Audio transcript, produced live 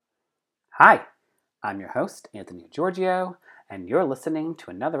Hi, I'm your host, Anthony Giorgio, and you're listening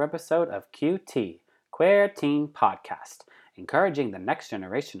to another episode of QT, Queer Teen Podcast, encouraging the next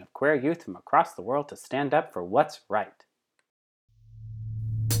generation of queer youth from across the world to stand up for what's right.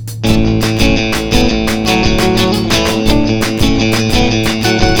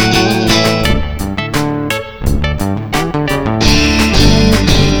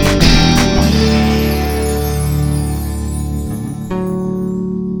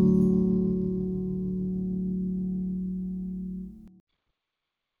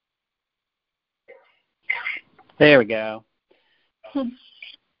 There we go.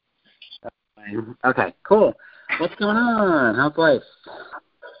 Okay, cool. What's going on? How's life?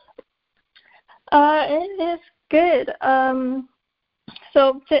 It is good.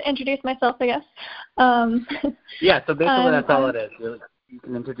 So to introduce myself, I guess. Yeah, so basically that's all it is. You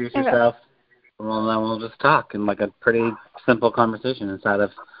can introduce yourself, and then we'll just talk in like a pretty simple conversation inside of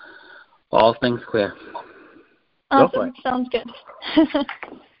all things queer. Awesome. Sounds good.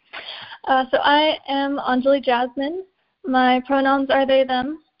 So I am Anjali Jasmine. My pronouns are they,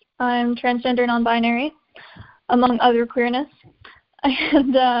 them. I'm transgender, non-binary, among other queerness.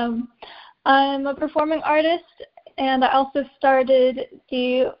 And I'm a performing artist, and I also started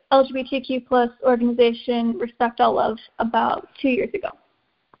the LGBTQ plus organization Respect All Love about 2 years ago.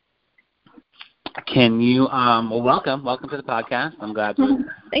 Can you, welcome to the podcast. I'm glad you're on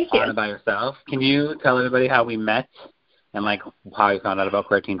it by yourself. Can you tell everybody how we met and, like, how you found out about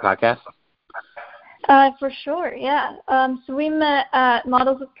Queer Teen Podcast? For sure, yeah. So we met at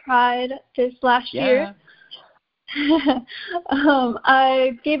Models of Pride this last year.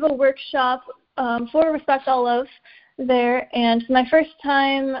 I gave a workshop for Respect All Love there, and it's my first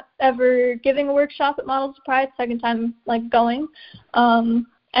time ever giving a workshop at Models of Pride, second time, like, going. And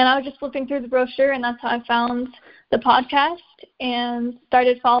I was just flipping through the brochure, and that's how I found the podcast and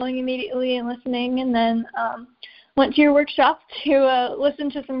started following immediately and listening, and then went to your workshop to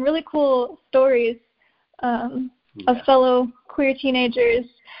listen to some really cool stories of fellow queer teenagers,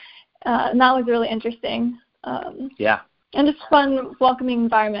 and that was really interesting. And just fun, welcoming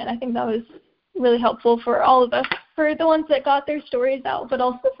environment. I think that was really helpful for all of us, for the ones that got their stories out, but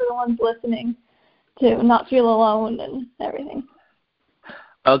also for the ones listening to not feel alone and everything.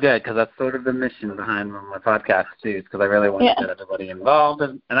 Oh, good, because that's sort of the mission behind my podcast, too, because I really want to get everybody involved,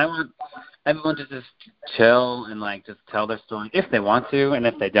 and I want everyone to just chill and, like, just tell their story if they want to, and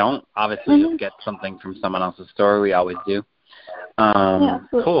if they don't, obviously you'll get something from someone else's story. We always do.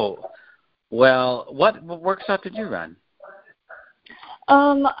 Cool. Well, what workshop did you run?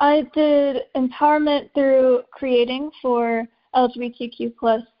 I did empowerment through creating for LGBTQ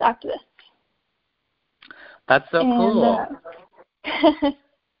plus activists. That's so cool.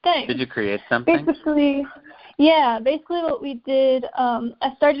 Thanks. Did you create something? Basically what we did,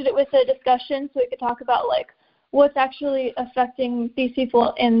 I started it with a discussion so we could talk about, like, what's actually affecting these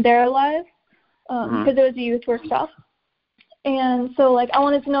people in their lives, because it was a youth workshop. And so, like, I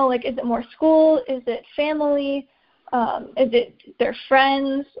wanted to know, like, is it more school? Is it family? Is it their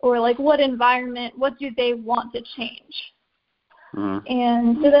friends? Or, like, what environment? What do they want to change?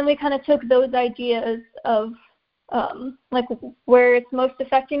 And so then we kind of took those ideas of, like, where it's most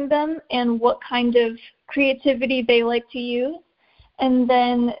affecting them and what kind of creativity they like to use. And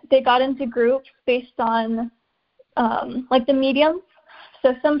then they got into groups based on, like, the mediums.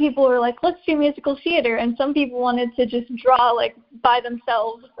 So some people were like, let's do musical theater, and some people wanted to just draw, like, by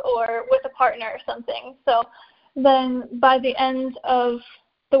themselves or with a partner or something. So then by the end of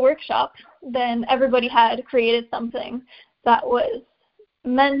the workshop, then everybody had created something that was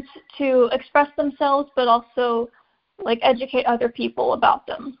meant to express themselves but also, like, educate other people about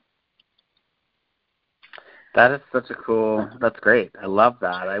them. That is such a cool, that's great. I love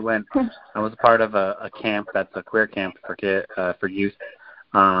that. I was part of a camp that's a queer camp for youth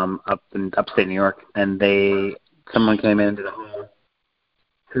up in upstate New York, and someone came in and did a whole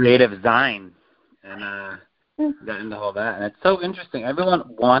creative design and got into all that. And it's so interesting. Everyone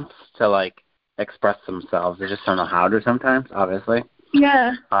wants to, like, express themselves. They just don't know how to sometimes, obviously.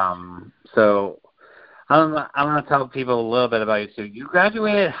 Yeah. So I want to tell people a little bit about you. So you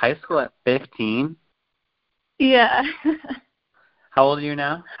graduated high school at 15? Yeah. How old are you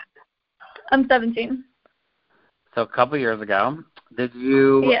now? I'm 17. So a couple years ago. Did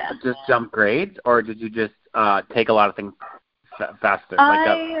you just jump grades, or did you just take a lot of things faster?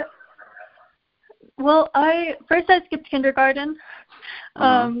 First I skipped kindergarten,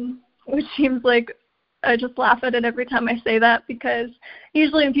 which seems like I just laugh at it every time I say that, because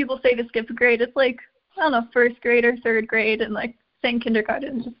usually when people say to skip a grade, it's like, I don't know, first grade or third grade, and, like, saying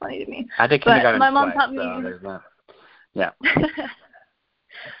kindergarten is just funny to me. I did kindergarten my mom twice, taught me. So there's that. Yeah.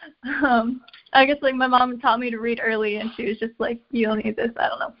 I guess like my mom taught me to read early, and she was just like, you don't need this. I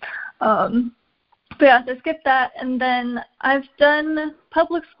don't know. But yeah, so I skipped that, and then I've done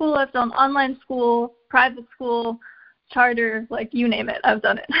public school, I've done online school, private school, charter, like you name it, I've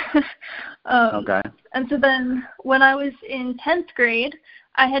done it. Okay. And so then when I was in 10th grade,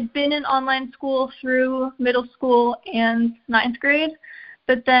 I had been in online school through middle school and 9th grade.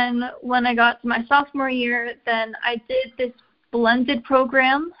 But then when I got to my sophomore year, then I did this blended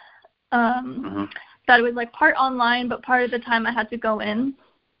program that was like part online, but part of the time I had to go in.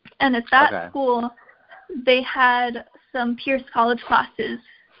 And at that school, they had some Pierce College classes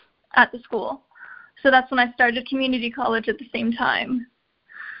at the school. So that's when I started community college at the same time.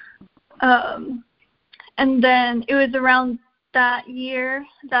 And then it was around that year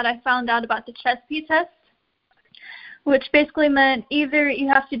that I found out about the CHESP test, which basically meant either you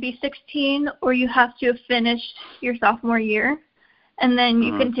have to be 16 or you have to have finished your sophomore year. And then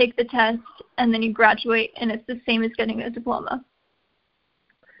you can take the test, and then you graduate, and it's the same as getting a diploma.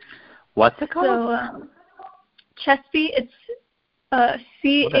 What's it called? So CHESP, it's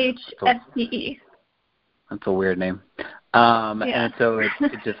CHSPE. That's a weird name. And so it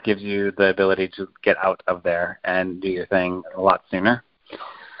just gives you the ability to get out of there and do your thing a lot sooner.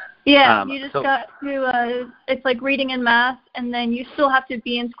 Yeah, you just got to, it's like reading and math, and then you still have to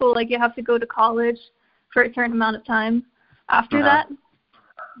be in school. Like you have to go to college for a certain amount of time after that,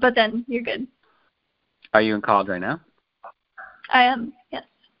 but then you're good. Are you in college right now? I am, yes.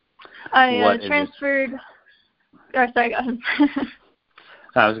 I transferred. Or sorry, go ahead.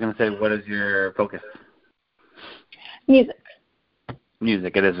 I was going to say, what is your focus? Music.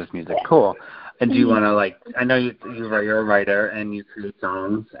 Music. It is just music. Cool. And do you want to, like, I know you're a writer and you create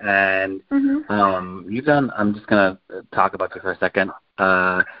songs, and you've done, I'm just going to talk about you for a second.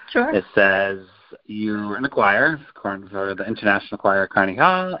 Sure. It says you're in the choir, for the International Choir at Carnegie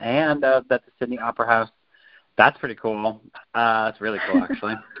Hall, and at the Sydney Opera House. That's pretty cool. That's really cool,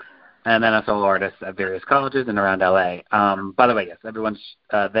 actually. And then a solo artist at various colleges and around L.A. By the way, yes,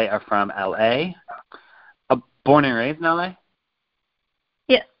 they are from L.A. Born and raised in L.A.?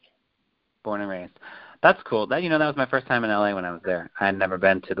 Yes. Born and raised. That's cool. That was my first time in L.A. when I was there. I had never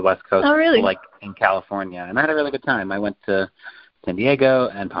been to the West Coast, like in California, and I had a really good time. I went to San Diego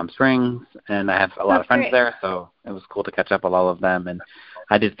and Palm Springs, and I have a lot of friends there, so it was cool to catch up with all of them. And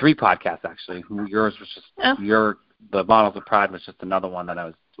I did 3 podcasts, actually. Yours was just the Models of Pride was just another one that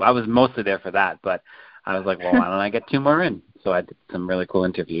I was mostly there for that, but I was like, well, why don't I get 2 more in? So I did some really cool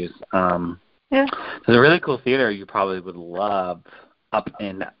interviews. There's a really cool theater you probably would love up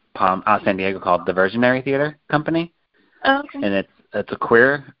in San Diego called the Virginary Theater Company. Oh, okay. And it's a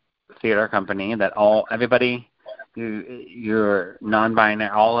queer theater company that everybody, you're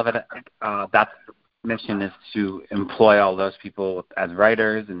non-binary, all of it, that's mission is to employ all those people as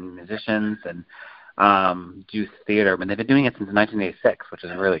writers and musicians and do theater. And they've been doing it since 1986, which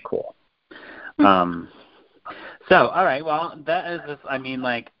is really cool. So, all right, well, that is just, I mean,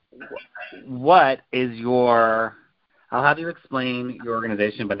 like, what is your, I'll have you explain your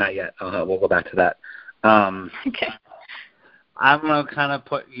organization, but not yet. We'll go back to that. Okay. I'm gonna kind of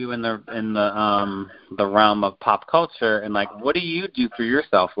put you in the realm of pop culture, and like, what do you do for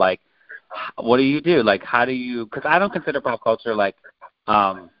yourself? Like, what do you do? Like, how do you? Because I don't consider pop culture like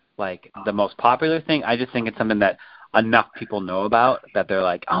the most popular thing. I just think it's something that enough people know about that they're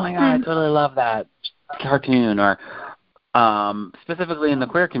like, oh my god, I totally love that cartoon, or specifically in the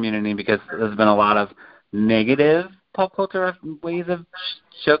queer community, because there's been a lot of negative pop culture ways of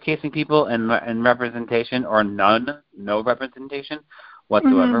showcasing people and representation, or no representation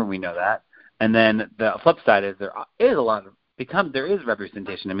whatsoever. We know that. And then the flip side is there is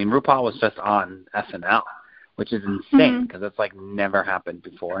representation. I mean, RuPaul was just on SNL, which is insane because it's like never happened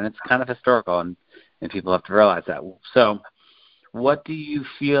before, and it's kind of historical, and people have to realize that. So what do you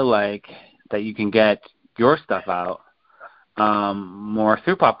feel like that you can get your stuff out more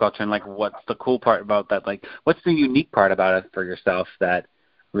through pop culture, and like what's the cool part about that? Like what's the unique part about it for yourself that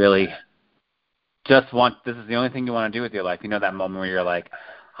really this is the only thing you want to do with your life? You know, that moment where you're like,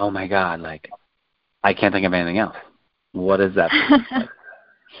 oh my god, like I can't think of anything else. What is that? Like?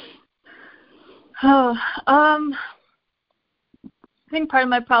 I think part of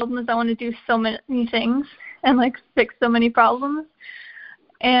my problem is I want to do so many things and like fix so many problems,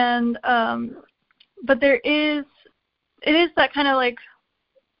 and but it is that kind of like,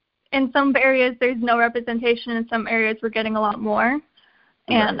 in some areas there's no representation, in some areas we're getting a lot more,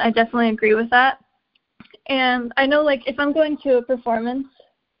 and I definitely agree with that. And I know, like, if I'm going to a performance,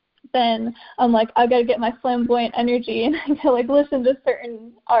 then I'm like, I gotta get my flamboyant energy and I gotta like listen to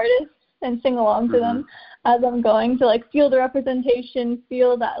certain artists and sing along to them. as I'm going to like feel the representation,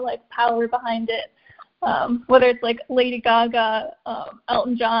 feel that like power behind it. Whether it's like Lady Gaga,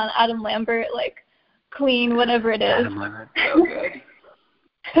 Elton John, Adam Lambert, like Queen, whatever it is. Adam Lambert, so good.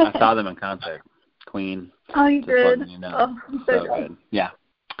 I saw them in concert. Queen. Oh, you did? You know. Oh, so good. Yeah.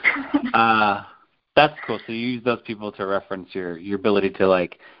 That's cool. So you use those people to reference your ability to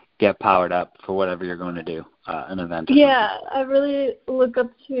like get powered up for whatever you're going to do, an event. Yeah, I really look up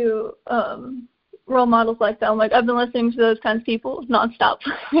to role models like that. Like I've been listening to those kinds of people nonstop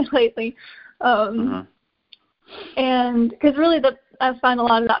lately, and because really I find a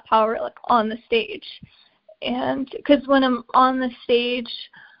lot of that power like on the stage, and because when I'm on the stage,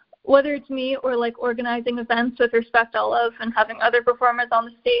 whether it's me or like organizing events with Respect All Love and having other performers on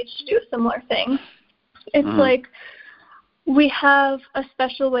the stage to do a similar thing, it's like we have a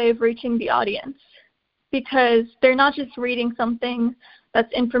special way of reaching the audience because they're not just reading something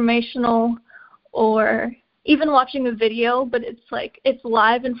that's informational or even watching a video, but it's like it's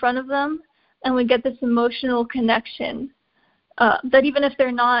live in front of them, and we get this emotional connection that even if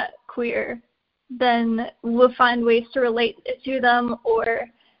they're not queer, then we'll find ways to relate it to them, or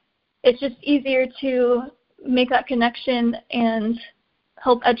it's just easier to make that connection and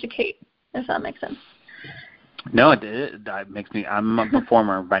help educate, if that makes sense. No, that makes me. I'm a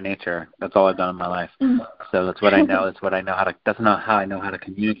performer by nature. That's all I've done in my life. So that's what I know. That's what I know how to. That's not how I know how to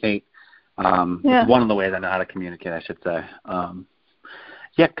communicate. It's one of the ways I know how to communicate, I should say.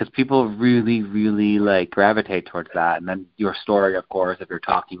 Yeah, because people really, really like gravitate towards that. And then your story, of course, if you're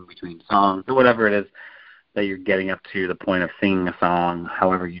talking between songs or whatever it is that you're getting up to the point of singing a song,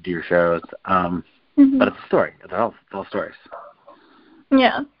 however you do your shows. But it's a story. It's all stories.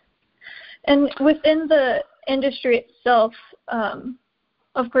 Yeah. And within the industry itself,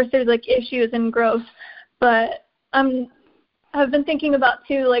 of course, there's like issues and growth, but I've been thinking about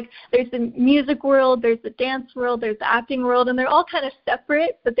too, like there's the music world, there's the dance world, there's the acting world, and they're all kind of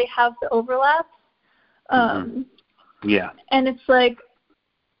separate, but they have the overlap. Yeah. And it's like,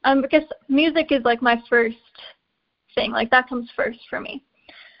 because music is like my first thing, like that comes first for me.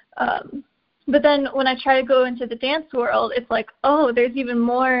 But then when I try to go into the dance world, it's like, oh, there's even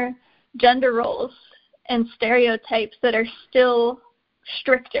more gender roles and stereotypes that are still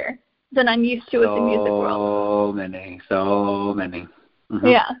stricter than I'm used to with the music world. So many.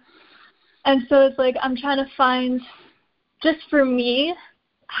 Yeah. And so it's like I'm trying to find, just for me,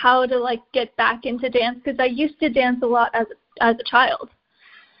 how to like get back into dance, because I used to dance a lot as a child.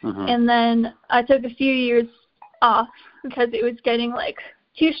 And then I took a few years off because it was getting like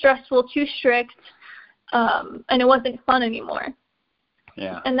too stressful, too strict, and it wasn't fun anymore.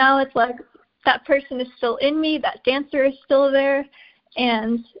 Yeah. And now it's like that person is still in me, that dancer is still there,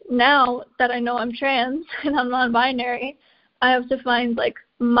 and now that I know I'm trans and I'm non-binary, I have to find like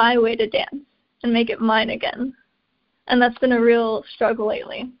my way to dance and make it mine again. And that's been a real struggle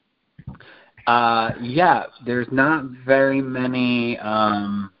lately. Yeah, there's not very many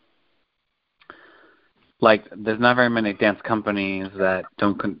there's not very many dance companies that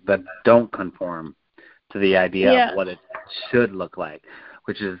don't conform to the idea of what it should look like,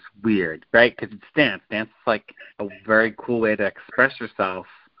 which is weird, right? Because it's dance. Dance is like a very cool way to express yourself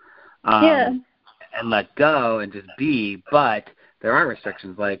and let go and just be, but there are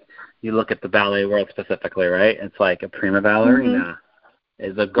restrictions. Like you look at the ballet world specifically, right? It's like a prima ballerina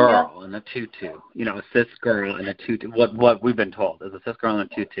is a girl in a tutu, a cis girl in a tutu. What we've been told is a cis girl in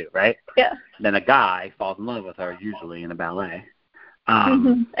a tutu, right? Yeah. Then a guy falls in love with her, usually in a ballet.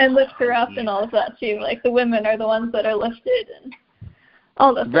 And lifts her up and all of that too. Like the women are the ones that are lifted and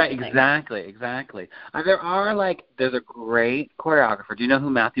all those right, exactly. There's a great choreographer. Do you know who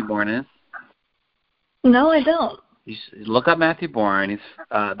Matthew Bourne is? No, I don't. You should look up Matthew Bourne. He's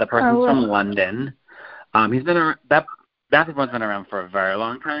the person's from London. He's been Matthew Bourne's been around for a very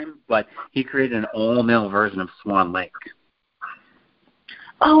long time, but he created an all-male version of Swan Lake.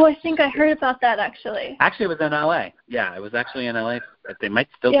 Oh, I think I heard about that, actually. Actually, it was in L.A. Yeah, it was actually in L.A. They might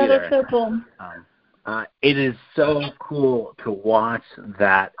still be there. Yeah, that's so cool. It is so cool to watch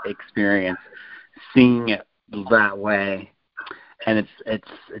that experience, seeing it that way. And it's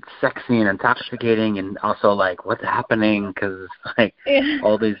sexy and intoxicating, and also like what's happening, because like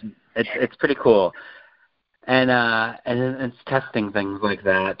all these, it's pretty cool. And it's testing things like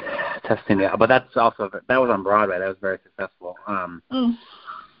that, but that was on Broadway. That was very successful.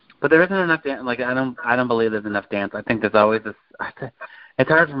 But there isn't enough dance. Like I don't believe there's enough dance. I think there's always this. It's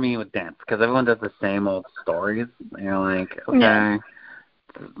hard for me with dance because everyone does the same old stories. Like okay,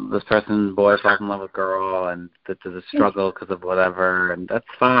 this boy falls in love with girl, and there's a struggle because of whatever, and that's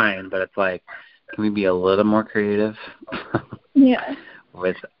fine. But it's like, can we be a little more creative? Yeah.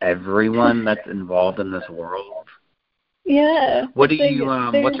 with everyone that's involved in this world. Yeah. What do you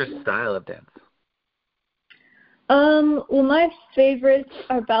what's your style of dance? Well, my favorites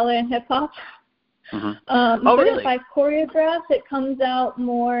are ballet and hip hop. Mm-hmm. But Really? if I choreograph, it comes out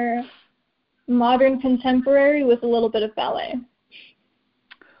more modern contemporary with a little bit of ballet.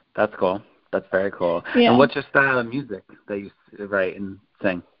 That's cool. That's very cool. Yeah. And what's your style of music that you write and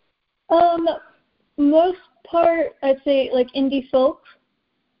sing? Most part, I'd say like indie folk.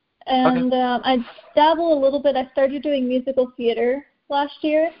 And I dabble a little bit. I started doing musical theater last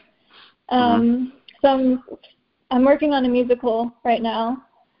year. So I'm working on a musical right now,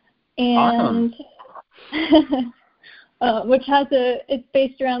 and awesome. Which it's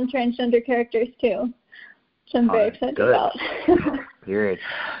based around transgender characters too, which I'm very excited about. Period.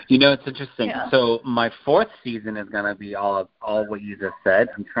 You know, it's interesting. Yeah. So my 4th season is going to be all what you just said.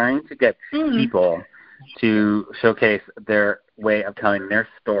 I'm trying to get people to showcase their way of telling their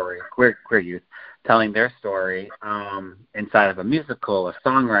story, queer youth, telling their story inside of a musical or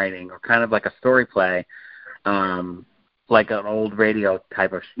songwriting or kind of like a story play, like an old radio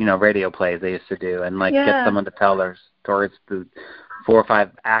type of, radio plays they used to do, and get someone to tell their stories through 4 or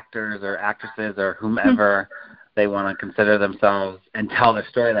 5 actors or actresses or whomever they want to consider themselves and tell their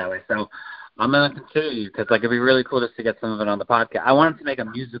story that way. So I'm going to consider you because it'd be really cool just to get some of it on the podcast. I wanted to make a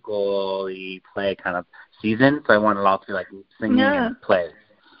musical-y play kind of season, so I wanted it all to be like singing and plays.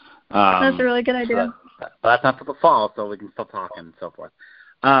 That's a really good idea. But that's not for the fall, so we can still talk and so forth.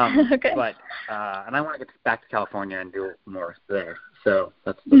 Okay. But and I want to get back to California and do more there. So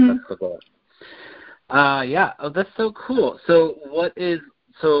that's the goal. Yeah. Oh, that's so cool. So what is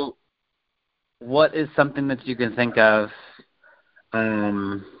something that you can think of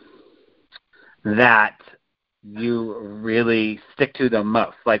that you really stick to the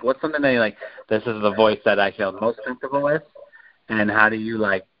most? Like, what's something that you like, this is the voice that I feel most comfortable with, and how do you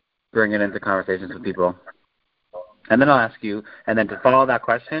bring it into conversations with people? And then I'll ask you, and then to follow that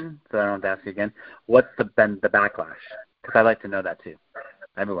question, so I don't have to ask you again, what's been the backlash? Because I like to know that too.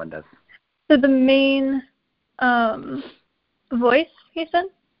 Everyone does. So the main voice, you said?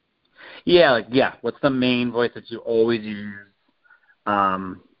 Yeah, what's the main voice that you always use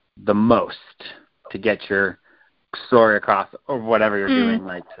the most to get your story across, or whatever you're doing,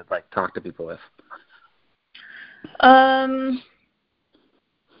 to talk to people with?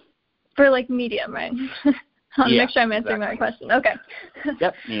 For medium, right? I'll make sure I'm answering that question. Okay.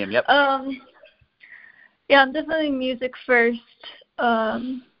 Yep, medium, yep. Yeah, definitely music first.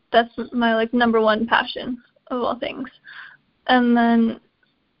 That's my number one passion of all things. And then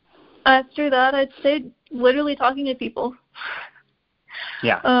after that, I'd say literally talking to people.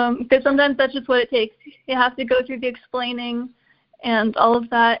 Yeah. Because sometimes that's just what it takes. You have to go through the explaining and all of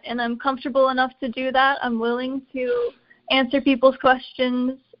that, and I'm comfortable enough to do that. I'm willing to answer people's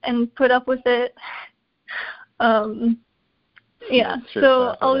questions and put up with it. Yeah. Sure,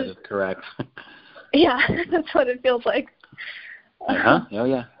 so that is correct. Yeah, that's what it feels like. Oh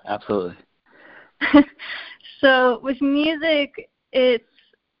yeah, absolutely. So with music,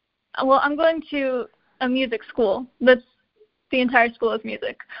 I'm going to a music school. That's the entire school of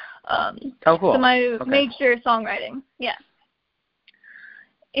music. Oh, cool. So my major is songwriting. Yeah.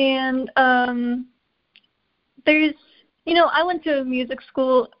 And there's, I went to a music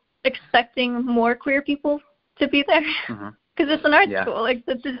school expecting more queer people to be there because it's an art school.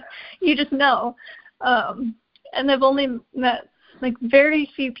 That's just, you just know. And I've only met very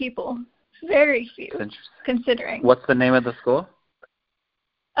few people. Very few. Considering. What's the name of the school?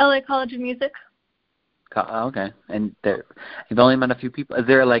 LA College of Music. Okay. And you've only met a few people. Is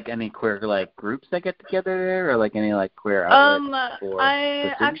there any queer groups that get together there, or any queer outlets?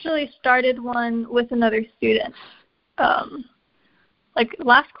 I actually started one with another student.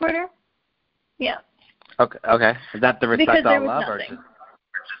 Last quarter. Yeah. Okay. Is that the Respect All Love or just?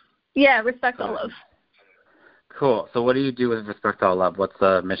 Yeah, Respect All Love. Cool. So what do you do with Respect All Love? What's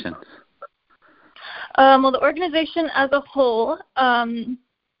the mission? Well, the organization as a whole,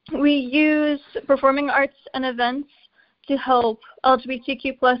 we use performing arts and events to help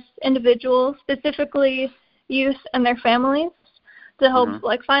LGBTQ+ individuals, specifically youth and their families, to help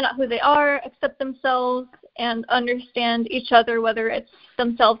find out who they are, accept themselves, and understand each other, whether it's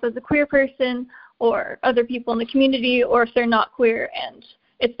themselves as a queer person or other people in the community, or if they're not queer and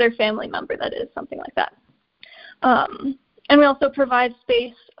it's their family member that is, something like that. And we also provide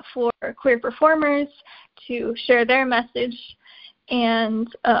space for queer performers to share their message and,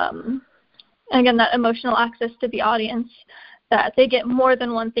 again, that emotional access to the audience, that they get more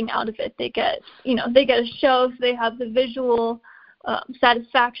than one thing out of it. They get, a show, so they have the visual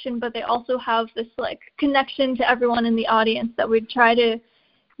satisfaction, but they also have this like connection to everyone in the audience that we try to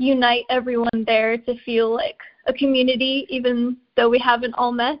unite everyone there to feel like a community, even though we haven't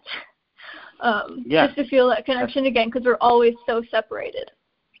all met. Just to feel that connection again, because we're always so separated.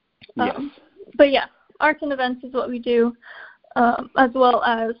 Yes. But yeah, arts and events is what we do, as well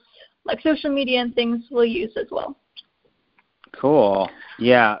as like social media and things we'll use as well. Cool.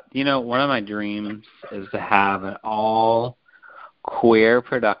 Yeah, one of my dreams is to have an all queer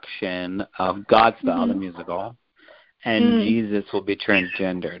production of Godspell, the musical, and Jesus will be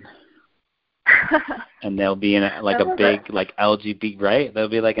transgendered. And they'll be in a big LGBT, right? They'll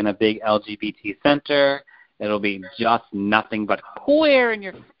be like in a big LGBT center. It'll be just nothing but queer in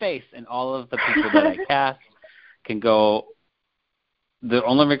your face, and all of the people that I cast can go. The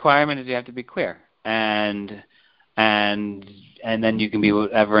only requirement is you have to be queer, and then you can be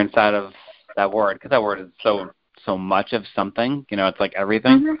whatever inside of that word, because that word is so much of something. It's like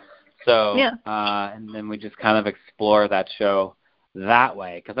everything. So and then we just kind of explore that show that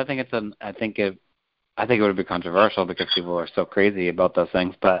way, because I think it would be controversial because people are so crazy about those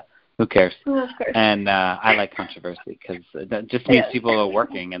things, but who cares? Of course. And I like controversy because that just means people are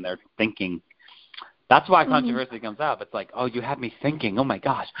working and they're thinking. That's why controversy comes up. It's like, oh, you have me thinking. Oh my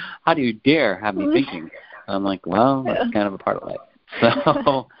gosh, how do you dare have me thinking? And I'm like, well, that's kind of a part of life.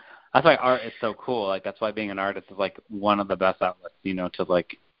 So that's why art is so cool. Like that's why being an artist is like one of the best outlets, to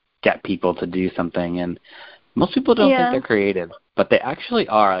like get people to do something. And most people don't think they're creative, but they actually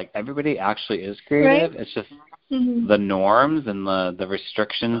are. Like everybody actually is creative. Right? It's just the norms and the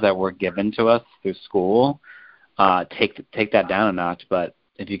restrictions that were given to us through school take that down a notch. But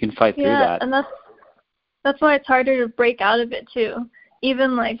if you can fight through that, and that's why it's harder to break out of it too.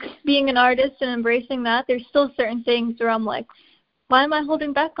 Even like being an artist and embracing that, there's still certain things where I'm like, why am I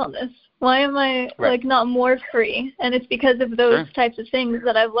holding back on this? Why am I like not more free? And it's because of those types of things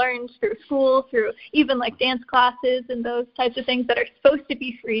that I've learned through school, through even like dance classes and those types of things that are supposed to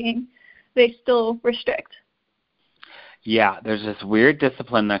be freeing, they still restrict. Yeah, there's this weird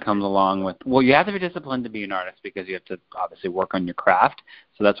discipline that comes along with, well, you have to be disciplined to be an artist because you have to obviously work on your craft.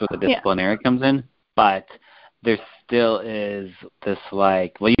 So that's where the disciplinary comes in. But there still is this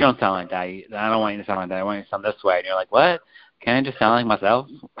like, well, you don't sound like that. I don't want you to sound like that. I want you to sound this way. And you're like, what? Can I just sound like myself?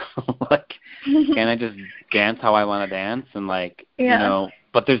 Like, can I just dance how I want to dance? And like,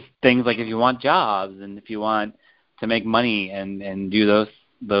 but there's things like if you want jobs and if you want to make money and do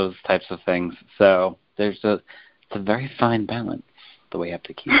those types of things. So it's a very fine balance that we have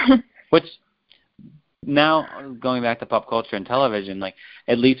to keep. Which now going back to pop culture and television, like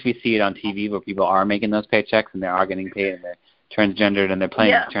at least we see it on TV where people are making those paychecks and they are getting paid and they're transgendered and they're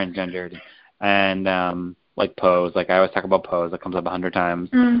playing transgendered. And like Pose, like I always talk about Pose, that comes up 100 times.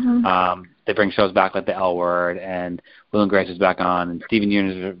 They bring shows back like The L Word, and Will and Grace is back on, and Steven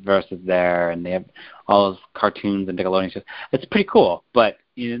Universe is there, and they have all those cartoons and Nickelodeon shows. It's pretty cool, but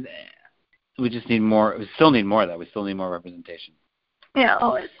we just need more. We still need more of that. We still need more representation. Yeah,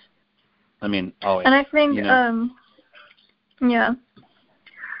 always. I mean, always. And I think, The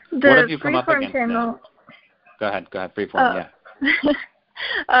what have you come up against? Channel. Go ahead. Freeform,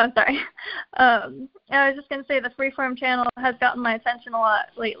 Oh, sorry. I was just going to say the Freeform channel has gotten my attention a lot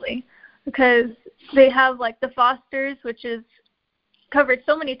lately because they have like the Fosters, which is covered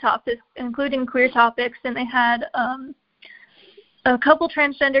so many topics, including queer topics, and they had a couple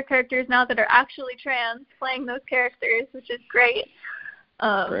transgender characters now that are actually trans playing those characters, which is great.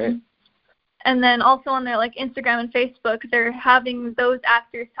 Great. And then also on their like Instagram and Facebook, they're having those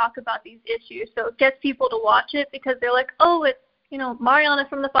actors talk about these issues, so it gets people to watch it because they're like, oh, it's Mariana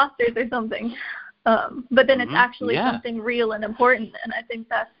from the Fosters or something. But then it's actually something real and important, and I think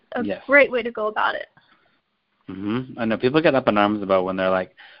that's a great way to go about it. I know people get up in arms about when they're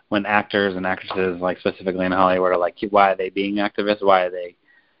like, when actors and actresses, like specifically in Hollywood, are like, why are they being activists? Why are they?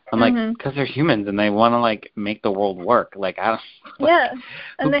 I'm like, because they're humans and they want to like make the world work. Like, I don't. Like,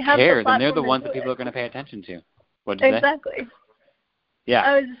 and they have cares? The and they're the ones that people are going to pay attention to. What'd you say? Yeah.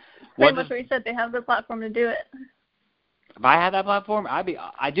 I was pretty much what you said. They have the platform to do it. If I had that platform, I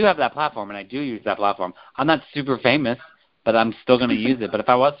do have that platform, and I do use that platform. I'm not super famous, but I'm still going to use it. But if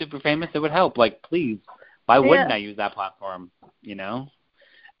I was super famous, it would help. Like, please, why wouldn't I use that platform?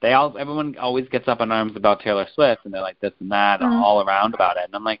 Everyone always gets up in arms about Taylor Swift, and they're like this and that, all around about it.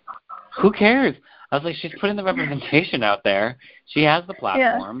 And I'm like, who cares? I was like, she's putting the representation out there. She has the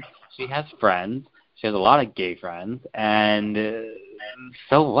platform. She has friends. She has a lot of gay friends, and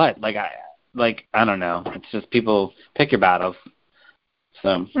so what? I don't know. It's just people pick your battles.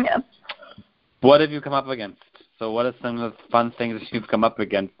 So, what have you come up against? So, what are some of the fun things that you've come up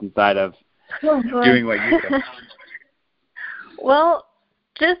against inside of doing what you do? Well,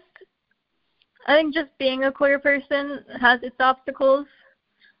 I think just being a queer person has its obstacles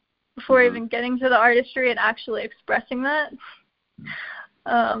before even getting to the artistry and actually expressing that,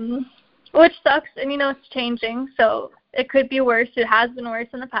 which sucks. And, it's changing, so it could be worse. It has been worse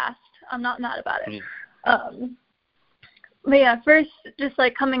in the past. I'm not mad about it. But, yeah, first, just,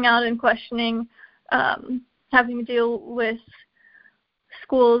 coming out and questioning, having to deal with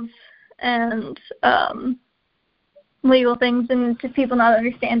schools and legal things and just people not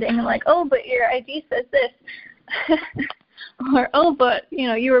understanding and oh, but your ID says this. Or, oh, but,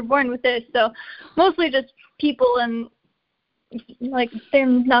 you were born with this. So mostly just people and,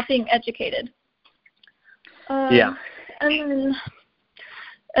 them not being educated. Yeah. And then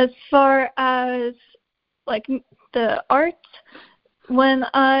as far as, the art,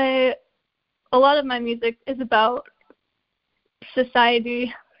 a lot of my music is about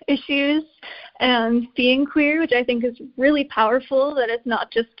society issues and being queer, which I think is really powerful, that it's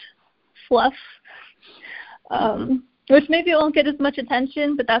not just fluff, which maybe won't get as much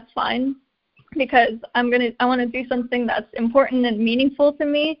attention, but that's fine, because I want to do something that's important and meaningful to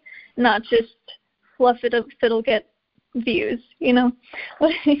me, not just fluff it if it'll get views,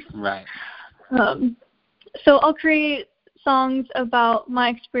 Right. So I'll create songs about my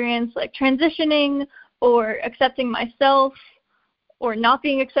experience, transitioning or accepting myself, or not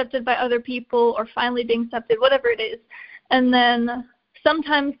being accepted by other people, or finally being accepted, whatever it is. And then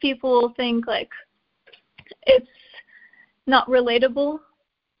sometimes people will think, it's not relatable.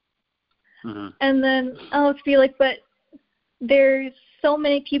 And then I'll be but there's so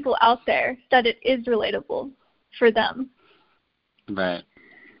many people out there that it is relatable for them. Right.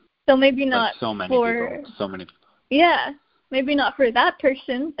 So maybe not so many people. Yeah, maybe not for that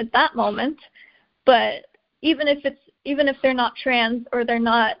person at that moment, but even if they're not trans or they're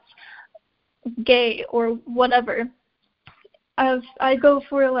not gay or whatever, I go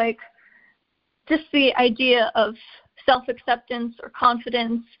for just the idea of self-acceptance or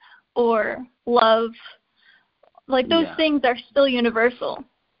confidence or love. Those things are still universal.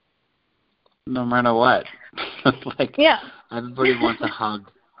 No matter what. Yeah. Everybody wants a hug.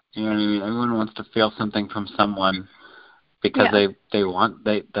 You know what I mean? Everyone wants to feel something from someone because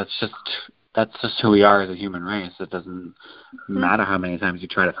that's just who we are as a human race. It doesn't matter how many times you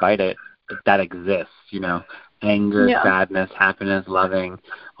try to fight it. That exists, Anger, sadness, happiness, loving,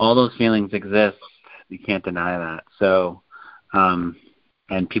 all those feelings exist. You can't deny that. So,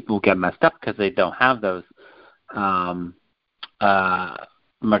 and people get messed up because they don't have those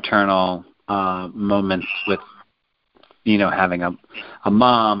maternal moments with, having a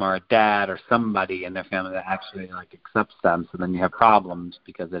mom or a dad or somebody in their family that actually accepts them. So then you have problems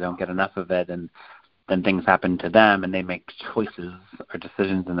because they don't get enough of it, and then things happen to them and they make choices or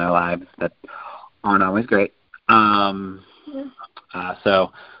decisions in their lives that aren't always great.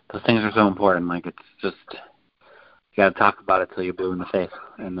 So those things are so important. It's just, you got to talk about it till you're blue in the face,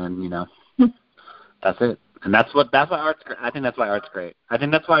 and then that's it. And that's why art's great. I think that's why art's great. I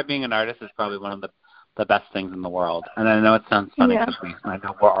think that's why being an artist is probably one of the best things in the world. And I know it sounds funny because I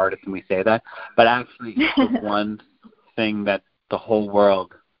know we're artists and we say that, but actually it's the one thing that the whole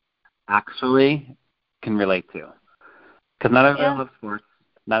world actually can relate to. Because not everybody loves sports.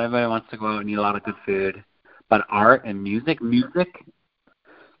 Not everybody wants to go out and eat a lot of good food. But art and music,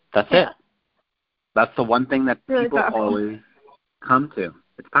 that's it. That's the one thing that really people always come to.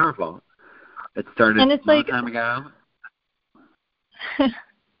 It's powerful. It started a long time ago.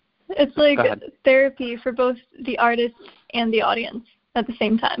 It's therapy for both the artist and the audience at the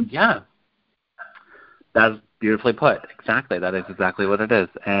same time. Yeah. That's beautifully put. Exactly. That is exactly what it is.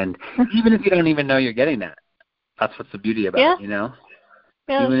 And even if you don't even know you're getting that, that's what's the beauty about it, Yeah,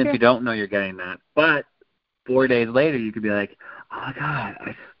 even if you don't know you're getting that. But 4 days later, you could be like, oh, my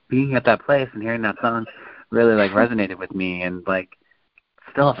God, being at that place and hearing that song really, resonated with me and,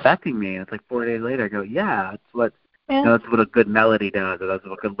 still affecting me. And it's 4 days later, I go, yeah, that's what that's what a good melody does, or that's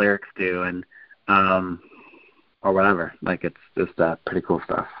what good lyrics do, and or whatever. It's just pretty cool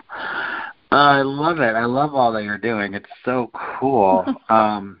stuff. I love it. I love all that you're doing. It's so cool,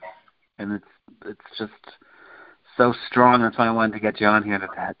 and it's just so strong. That's why I wanted to get you on here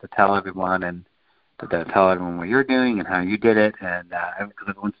to tell everyone and to tell everyone what you're doing and how you did it, and because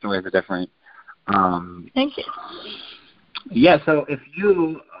everyone's stories are different. Thank you. Yeah. So if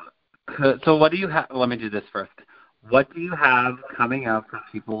you could, so what do you have? Let me do this first. What do you have coming out for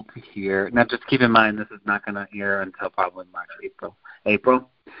people to hear? Now, just keep in mind, this is not going to air until probably March, April.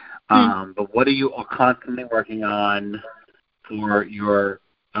 But what are you constantly working on for your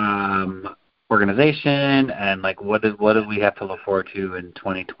organization, and what do we have to look forward to in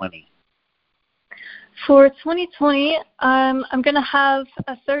 2020? For 2020, I'm going to have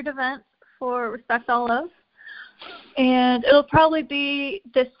a third event for Respect All Love, and it'll probably be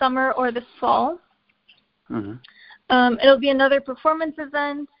this summer or this fall. It'll be another performance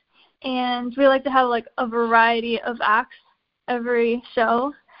event, and we like to have like a variety of acts every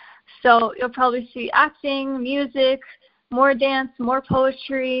show. So you'll probably see acting, music, more dance, more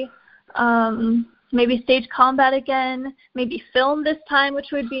poetry, maybe stage combat again, maybe film this time,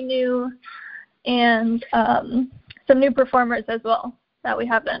 which would be new, and some new performers as well that we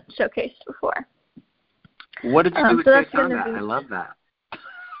haven't showcased before. What did you do with stage combat? I love that.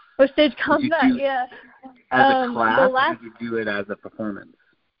 With stage combat, yeah. As a class, or did you do it as a performance?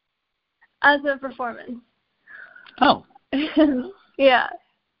 As a performance. Oh. Yeah.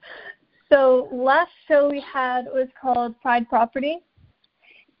 So last show we had was called Pride Property,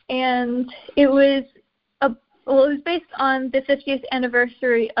 and it was it was based on the 50th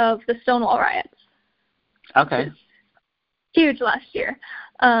anniversary of the Stonewall riots. Okay. Huge last year.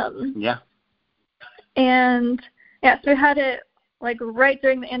 Yeah. And yeah, so we had it like right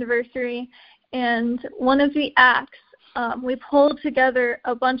during the anniversary, and one of the acts, we pulled together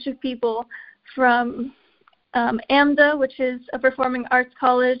a bunch of people from AMDA, which is a performing arts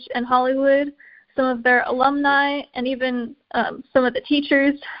college in Hollywood, some of their alumni, and even some of the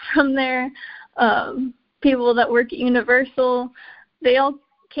teachers from there, people that work at Universal. They all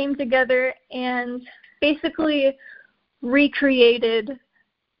came together and basically recreated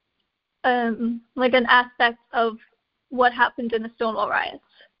like an aspect of what happened in the Stonewall riots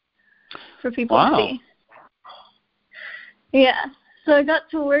for people to see. Yeah, so I got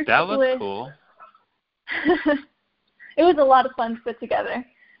to work with... That was cool. It was a lot of fun to put together,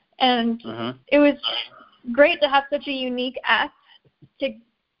 and it was great to have such a unique act to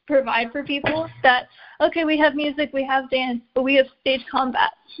provide for people that, okay, we have music, we have dance, but we have stage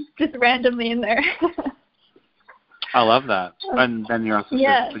combat just randomly in there. I love that. And then you also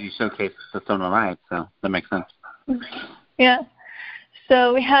you showcase the Stonewall riots, so that makes sense. Yeah.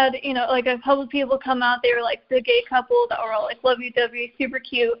 So we had, like a couple of people come out. They were like the gay couple that were all like lovey-dovey, super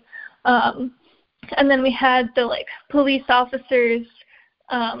cute. And then we had the like police officers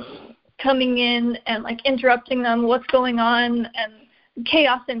coming in and like interrupting them, what's going on, and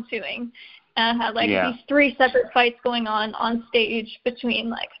chaos ensuing. And I had like these 3 separate fights going on stage between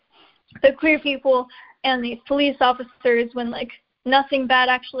like the queer people and these police officers when like nothing bad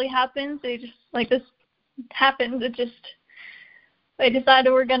actually happens. They just like this happened. They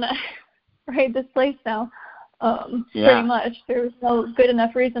decided we're gonna raid this place now. Pretty much. There was no good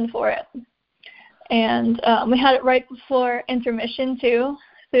enough reason for it. And we had it right before intermission too.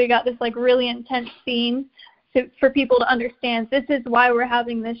 So we got this like really intense scene for people to understand this is why we're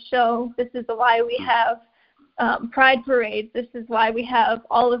having this show. This is why we have pride parades. This is why we have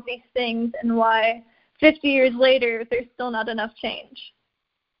all of these things, and why 50 years later there's still not enough change.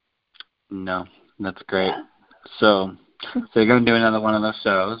 No, that's great. Yeah. So you're going to do another one of those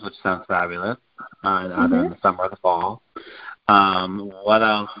shows, which sounds fabulous, either in the summer or the fall. What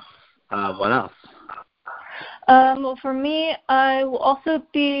else? Well, for me, I will also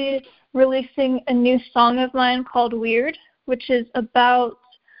be releasing a new song of mine called Weird, which is about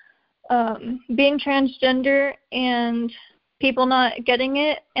being transgender and people not getting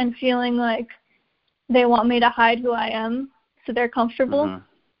it and feeling like they want me to hide who I am so they're comfortable.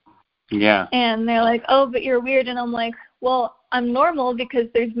 Yeah. And they're like, oh, but you're weird. And I'm like, well, I'm normal because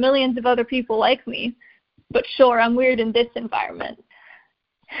there's millions of other people like me. But sure, I'm weird in this environment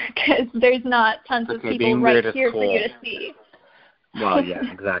because there's not tons of people right here for you to see. Well, yeah,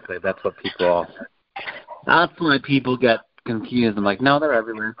 exactly. That's what that's why people get confused. I'm like, no, they're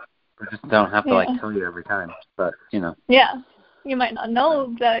everywhere. We just don't have to like tell you every time. But, Yeah. You might not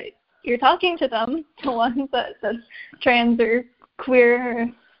know that you're talking to them, the ones that's trans or queer or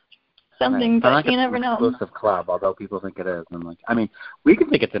something, but like you never know. It's an exclusive club, although people think it is. I'm like, I mean, we can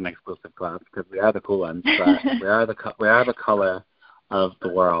think it's an exclusive club because we are the cool ones, but we are the color of the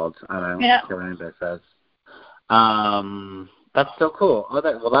world. I don't care what anybody says. That's so cool.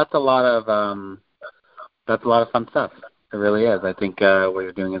 That's a lot of fun stuff. It really is. I think what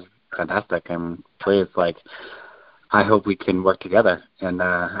you're doing is fantastic. I'm pleased. Like, I hope we can work together and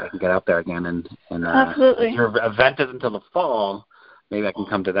I can get out there again. And Absolutely. If your event is until the fall, maybe I can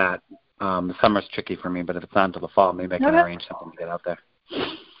come to that. The summer's tricky for me, but if it's not until the fall, maybe I can arrange something to get out there.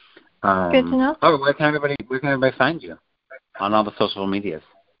 Good to know. Oh, where can everybody find you? On all the social medias.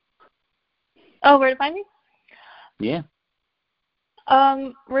 Oh, where to find me? Yeah.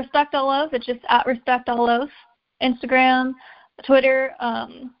 Respect All Love. It's just at Respect All Love. Instagram, Twitter,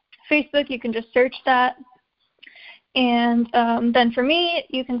 Facebook. You can just search that. And then for me,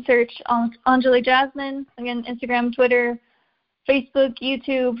 you can search Anjali Jasmine. Again, Instagram, Twitter, Facebook,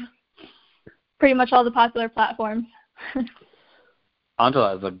 YouTube, pretty much all the popular platforms.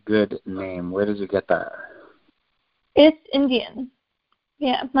 Angela is a good name. Where did you get that? It's Indian.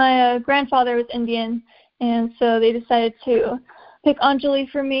 Yeah, my grandfather was Indian, and so they decided to pick Anjali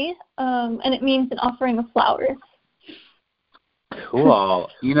for me, and it means an offering of flowers. Cool.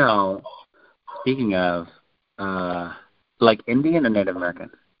 Speaking of, like Indian or Native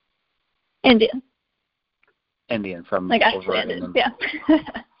American? Indian. Indian from like over actually in yeah.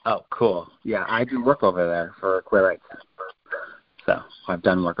 Oh, cool. Yeah, I do work over there for Queer Rights. So I've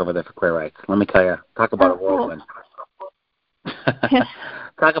done work over there for Queer Rights. Let me tell you, talk about a whirlwind.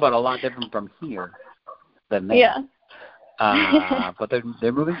 Talk about a lot different from here than there. Yeah. But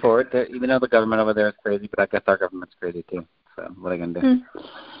they're moving forward. Even though the government over there is crazy, but I guess our government's crazy too. So what are they gonna do?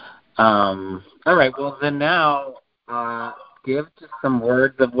 All right. Well, then now give just some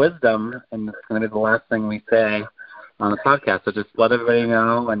words of wisdom, and it's going to be the last thing we say on the podcast. So just let everybody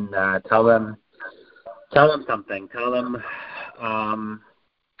know and tell them something. Tell them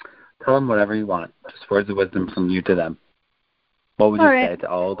whatever you want. Just words of wisdom from you to them. What would you say to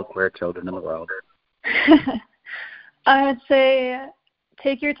all the queer children in the world? I would say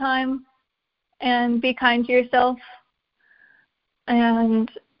take your time and be kind to yourself.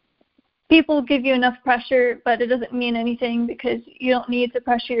 And people give you enough pressure, but it doesn't mean anything because you don't need to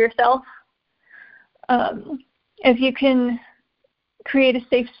pressure yourself. If you can create a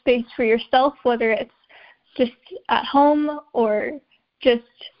safe space for yourself, whether it's just at home or just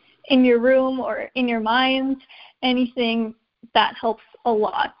in your room or in your mind, anything that helps a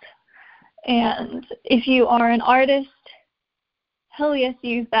lot. And if you are an artist, hell yes,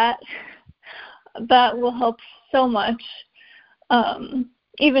 use that. That will help so much.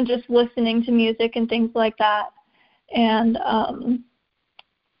 Even just listening to music and things like that. And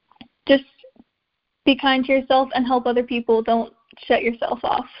just be kind to yourself and help other people. Don't shut yourself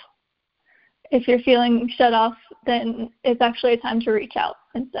off. If you're feeling shut off, then it's actually a time to reach out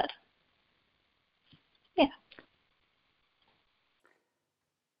instead. Yeah.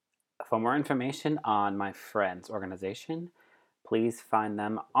 For more information on my friend's organization, please find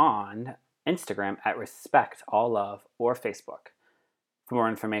them on Instagram at Respect All Love or Facebook. For more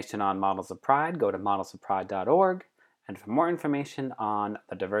information on Models of Pride, go to modelsofpride.org. And for more information on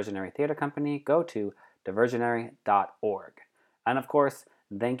the Diversionary Theater Company, go to diversionary.org. And of course,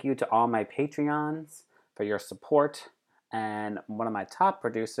 thank you to all my Patreons for your support, and one of my top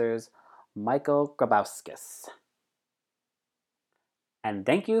producers, Michael Grabowskis. And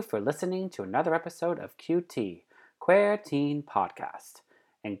thank you for listening to another episode of QT, Queer Teen Podcast,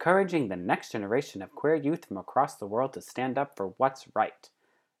 encouraging the next generation of queer youth from across the world to stand up for what's right.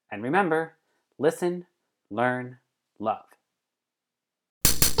 And remember, listen, learn, love.